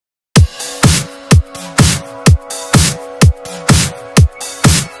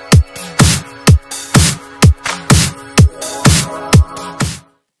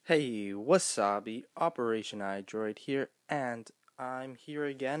Wasabi, OPERATIONiDROID here, and I'm here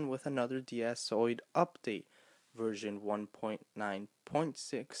again with another DSOID update, version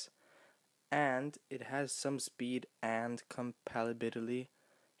 1.9.6, and it has some speed and compatibility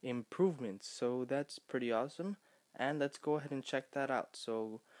improvements, so that's pretty awesome, and let's go ahead and check that out.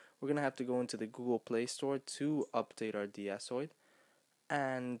 So we're going to have to go into the Google Play Store to update our DSOID,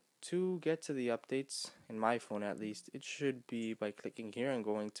 and to get to the updates, in my phone at least, it should be by clicking here and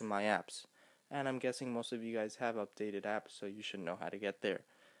going to my apps. And I'm guessing most of you guys have updated apps, so you should know how to get there.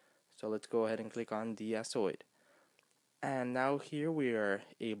 So let's go ahead and click on DSOID. And now here we are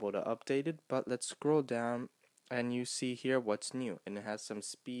able to update it, but let's scroll down and you see here what's new. And it has some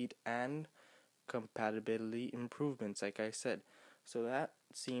speed and compatibility improvements, like I said. So that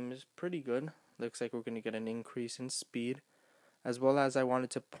seems pretty good. Looks like we're going to get an increase in speed. As well as I wanted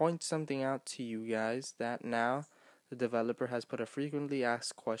to point something out to you guys that now the developer has put a frequently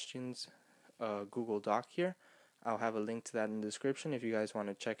asked questions Google Doc here. I'll have a link to that in the description if you guys want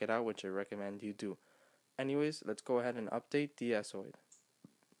to check it out, which I recommend you do. Anyways, let's go ahead and update DSOID.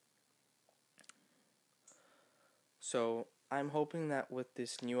 So I'm hoping that with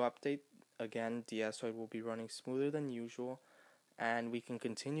this new update, again, DSOID will be running smoother than usual, and we can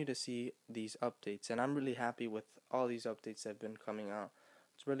continue to see these updates. And I'm really happy with all these updates that have been coming out.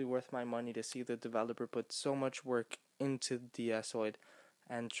 It's really worth my money to see the developer put so much work into DSOID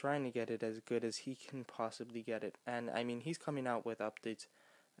and trying to get it as good as he can possibly get it. And I mean, he's coming out with updates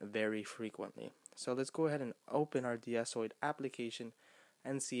very frequently. So let's go ahead and open our DSOID application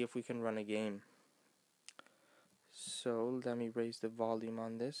and see if we can run a game. So let me raise the volume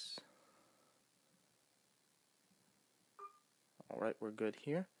on this. Alright, we're good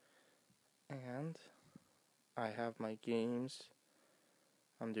here. And I have my games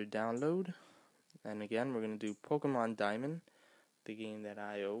under download. And again, we're going to do Pokemon Diamond, the game that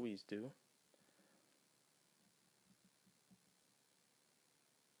I always do.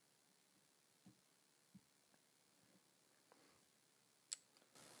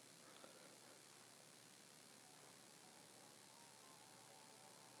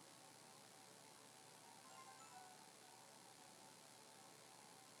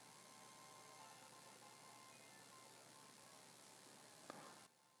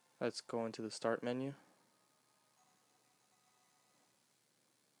 Let's go into the start menu.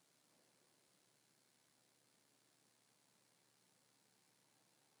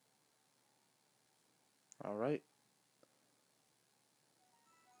 Alright.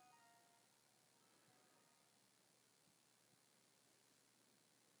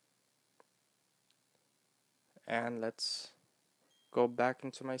 And let's go back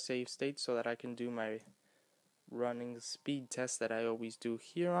into my save state so that I can do my running speed test that I always do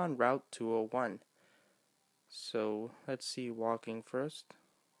here on Route 201. So let's see, walking first.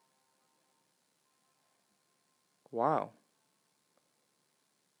 Wow.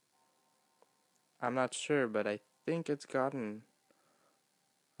 I'm not sure, but I think it's gotten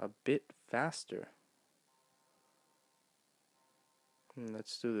a bit faster.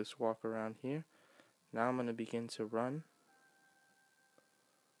 Let's do this walk around here. Now I'm going to begin to run.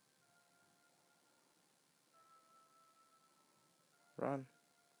 Run.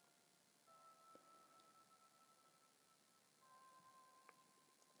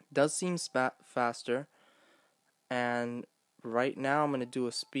 Does seem faster, and right now I'm going to do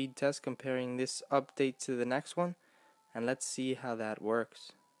a speed test comparing this update to the next one, and let's see how that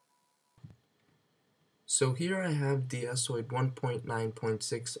works. So here I have DSOID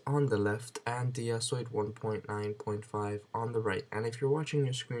 1.9.6 on the left and DSOID 1.9.5 on the right, and if you're watching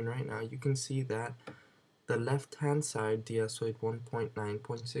your screen right now, you can see that the left hand side DSOID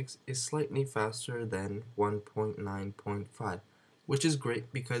 1.9.6 is slightly faster than 1.9.5, which is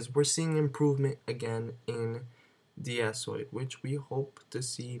great because we're seeing improvement again in DSOID, which we hope to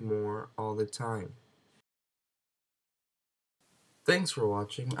see more all the time. Thanks for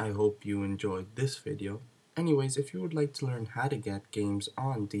watching. I hope you enjoyed this video. Anyways, if you would like to learn how to get games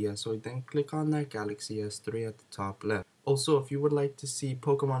on DSOID, then click on that Galaxy S3 at the top left. Also, if you would like to see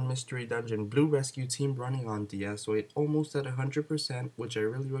Pokemon Mystery Dungeon Blue Rescue Team running on DSOID almost at 100%, which I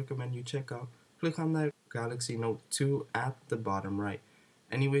really recommend you check out, click on that Galaxy Note 2 at the bottom right.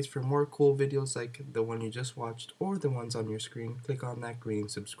 Anyways, for more cool videos like the one you just watched or the ones on your screen, click on that green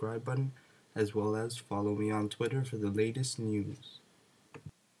subscribe button, as well as follow me on Twitter for the latest news.